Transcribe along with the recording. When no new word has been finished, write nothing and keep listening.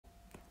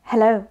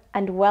Hello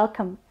and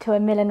welcome to a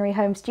millinery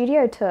home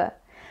studio tour.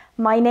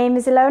 My name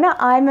is Ilona,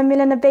 I'm a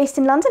milliner based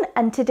in London,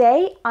 and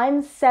today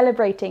I'm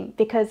celebrating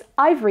because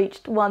I've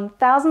reached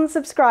 1,000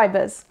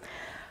 subscribers.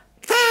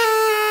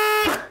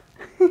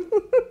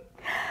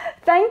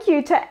 Thank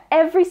you to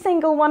every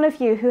single one of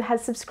you who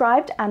has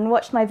subscribed and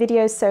watched my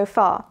videos so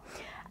far.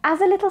 As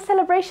a little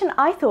celebration,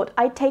 I thought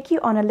I'd take you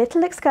on a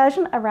little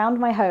excursion around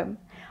my home.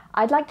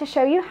 I'd like to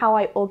show you how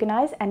I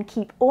organise and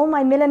keep all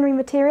my millinery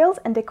materials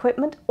and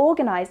equipment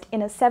organised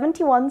in a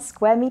 71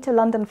 square metre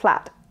London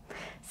flat.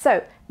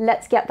 So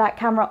let's get that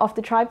camera off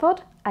the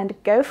tripod and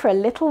go for a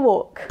little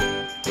walk.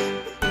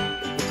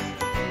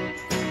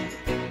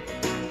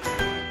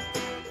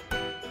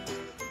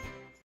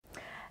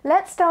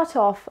 Let's start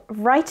off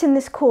right in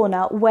this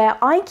corner where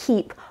I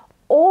keep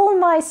all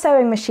my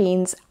sewing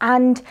machines,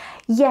 and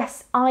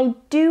yes, I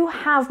do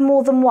have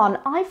more than one.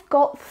 I've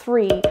got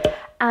 3.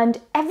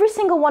 And every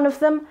single one of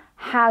them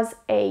has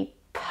a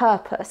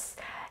purpose.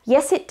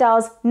 Yes, it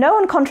does. No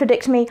one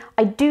contradict me.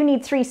 I do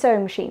need 3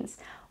 sewing machines.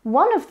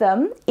 One of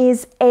them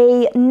is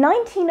a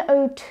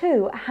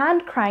 1902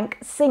 hand crank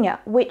Singer,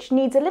 which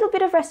needs a little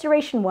bit of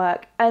restoration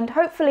work, and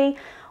hopefully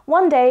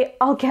one day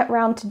I'll get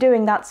round to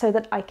doing that so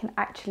that I can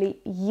actually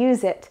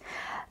use it.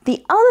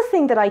 The other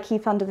thing that I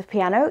keep under the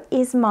piano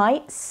is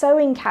my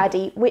sewing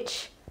caddy,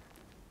 which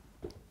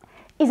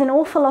is an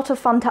awful lot of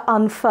fun to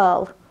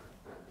unfurl.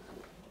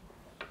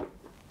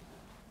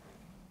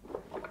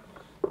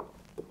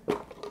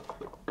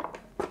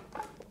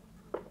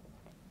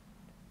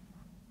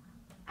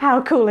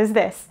 How cool is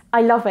this?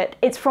 I love it.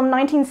 It's from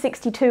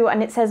 1962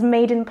 and it says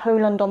made in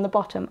Poland on the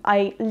bottom.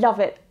 I love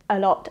it a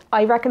lot.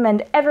 I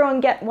recommend everyone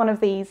get one of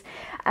these,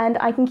 and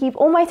I can keep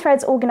all my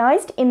threads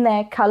organized in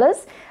their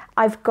colors.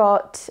 I've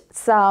got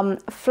some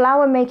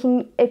flower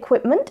making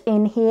equipment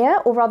in here,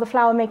 or rather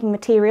flower making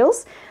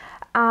materials,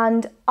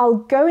 and I'll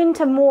go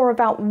into more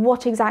about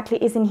what exactly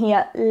is in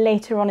here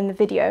later on in the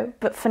video,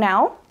 but for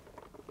now,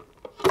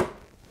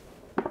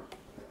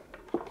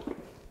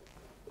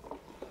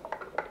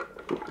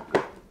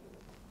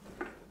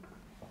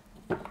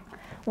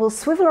 we'll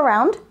swivel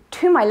around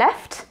to my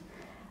left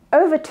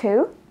over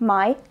to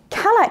my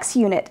Kallax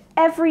unit.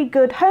 Every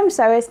good home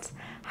sewist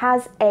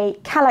has a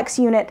Kallax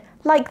unit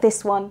like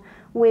this one,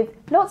 with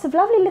lots of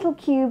lovely little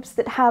cubes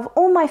that have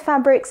all my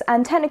fabrics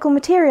and technical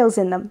materials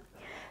in them.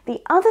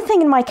 The other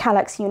thing in my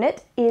Kallax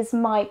unit is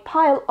my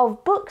pile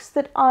of books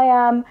that I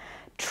am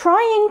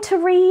trying to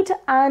read,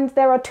 and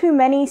there are too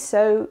many,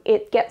 so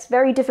it gets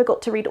very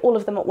difficult to read all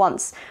of them at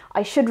once.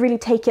 I should really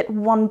take it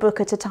one book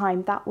at a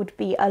time. That would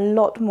be a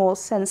lot more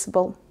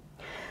sensible.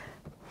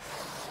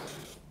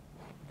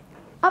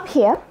 Up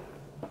here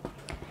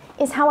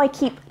is how I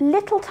keep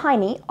little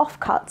tiny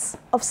offcuts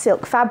of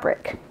silk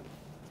fabric.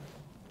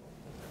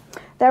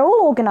 They're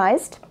all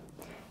organised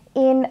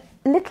in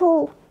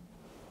little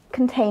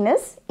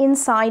containers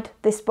inside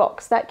this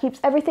box. That keeps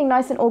everything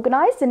nice and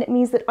organised, and it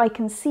means that I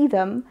can see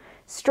them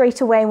straight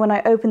away when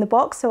I open the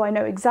box, so I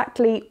know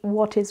exactly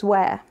what is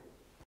where.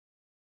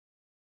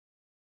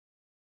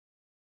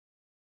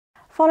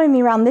 Follow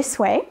me around this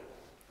way,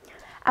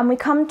 and we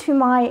come to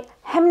my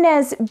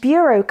Hemnes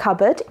bureau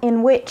cupboard,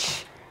 in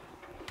which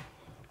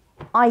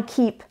I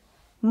keep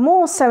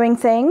more sewing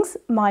things,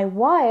 my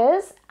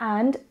wires,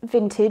 and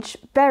vintage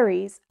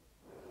berries.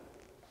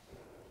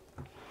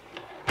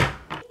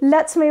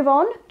 Let's move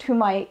on to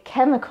my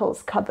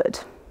chemicals cupboard.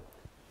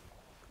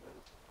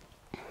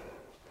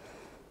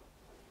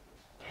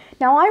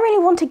 Now, I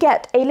really want to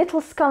get a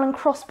little skull and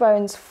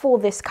crossbones for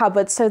this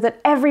cupboard so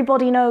that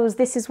everybody knows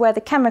this is where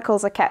the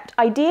chemicals are kept.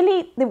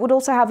 Ideally, it would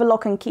also have a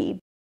lock and key.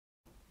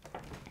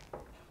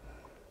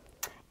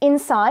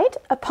 Inside,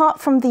 apart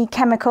from the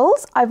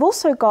chemicals, I've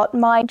also got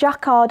my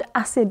jacquard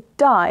acid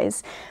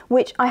dyes,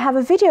 which I have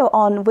a video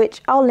on,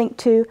 which I'll link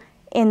to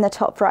in the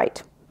top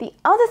right. The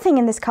other thing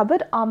in this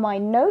cupboard are my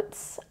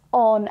notes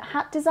on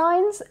hat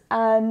designs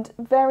and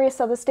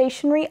various other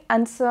stationery,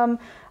 and some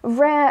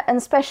rare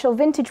and special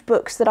vintage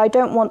books that I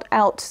don't want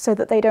out so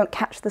that they don't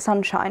catch the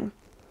sunshine.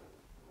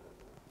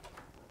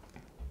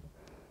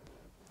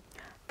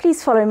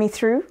 Please follow me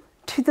through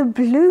to the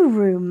blue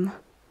room.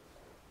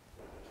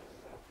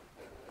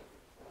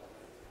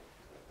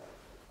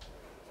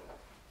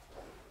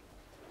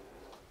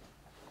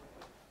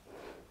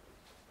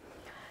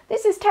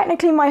 This is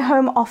technically my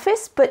home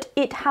office, but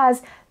it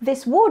has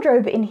this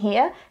wardrobe in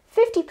here,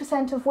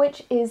 50% of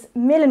which is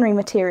millinery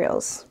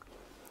materials.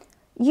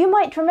 You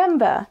might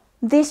remember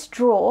this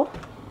drawer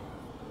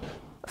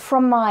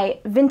from my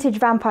Vintage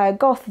Vampire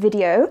Goth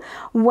video,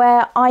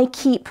 where I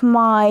keep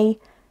my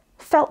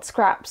felt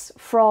scraps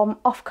from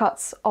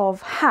offcuts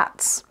of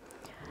hats.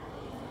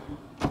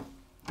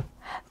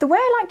 The way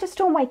I like to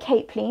store my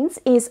capelines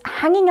is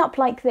hanging up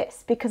like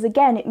this, because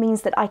again, it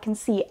means that I can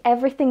see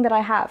everything that I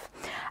have.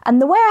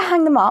 And the way I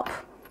hang them up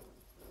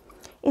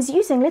is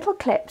using little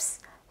clips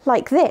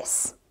like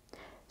this.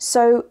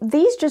 So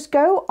these just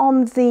go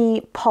on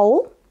the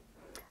pole,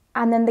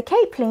 and then the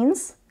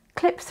capelines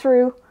clip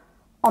through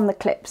on the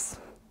clips.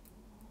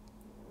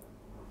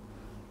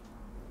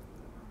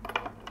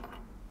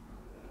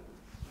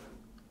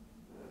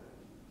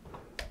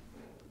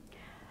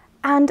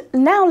 And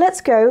now let's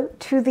go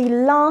to the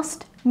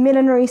last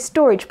millinery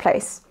storage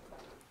place.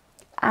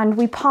 And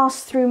we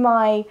pass through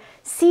my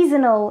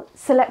seasonal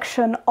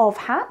selection of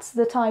hats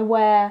that I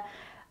wear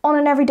on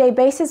an everyday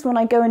basis when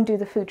I go and do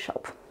the food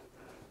shop.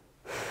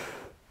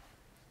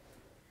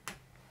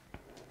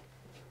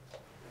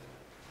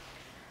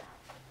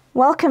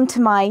 Welcome to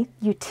my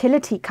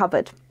utility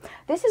cupboard.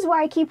 This is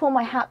where I keep all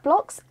my hat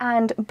blocks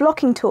and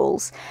blocking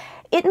tools.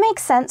 It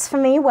makes sense for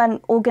me when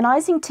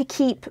organising to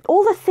keep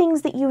all the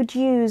things that you would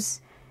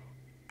use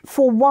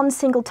for one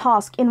single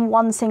task in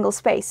one single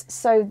space.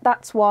 So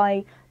that's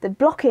why the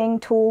blocking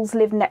tools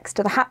live next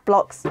to the hat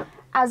blocks,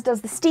 as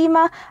does the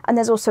steamer, and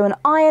there's also an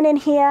iron in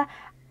here.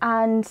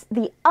 And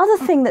the other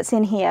thing that's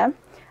in here,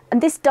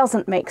 and this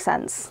doesn't make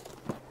sense,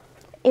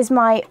 is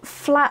my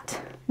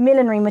flat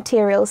millinery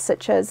materials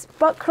such as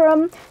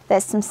buckram,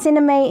 there's some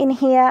cinnamon in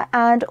here,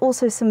 and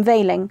also some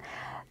veiling.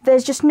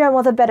 There's just no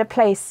other better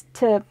place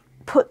to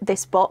put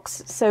this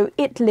box, so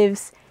it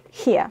lives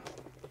here.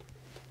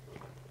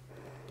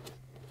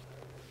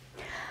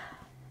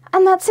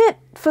 And that's it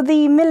for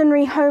the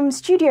Millinery Home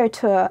Studio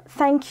Tour.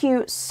 Thank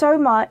you so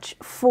much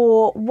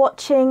for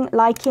watching,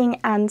 liking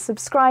and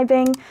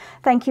subscribing.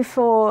 Thank you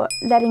for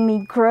letting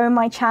me grow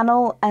my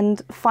channel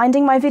and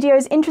finding my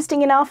videos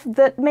interesting enough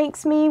that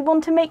makes me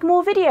want to make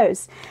more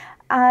videos.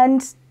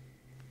 And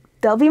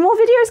there'll be more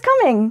videos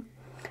coming.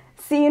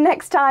 See you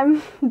next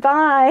time.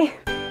 Bye.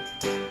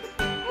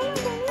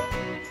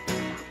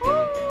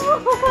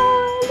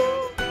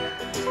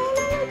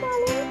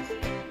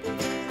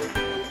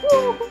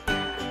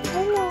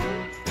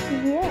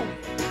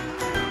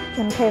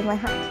 Do you want to play with my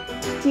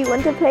hat? Do you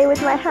want to play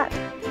with my hat?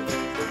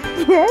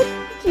 Yes?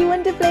 Do you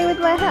want to play with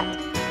my hat?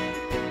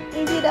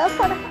 Is it up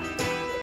on a hat?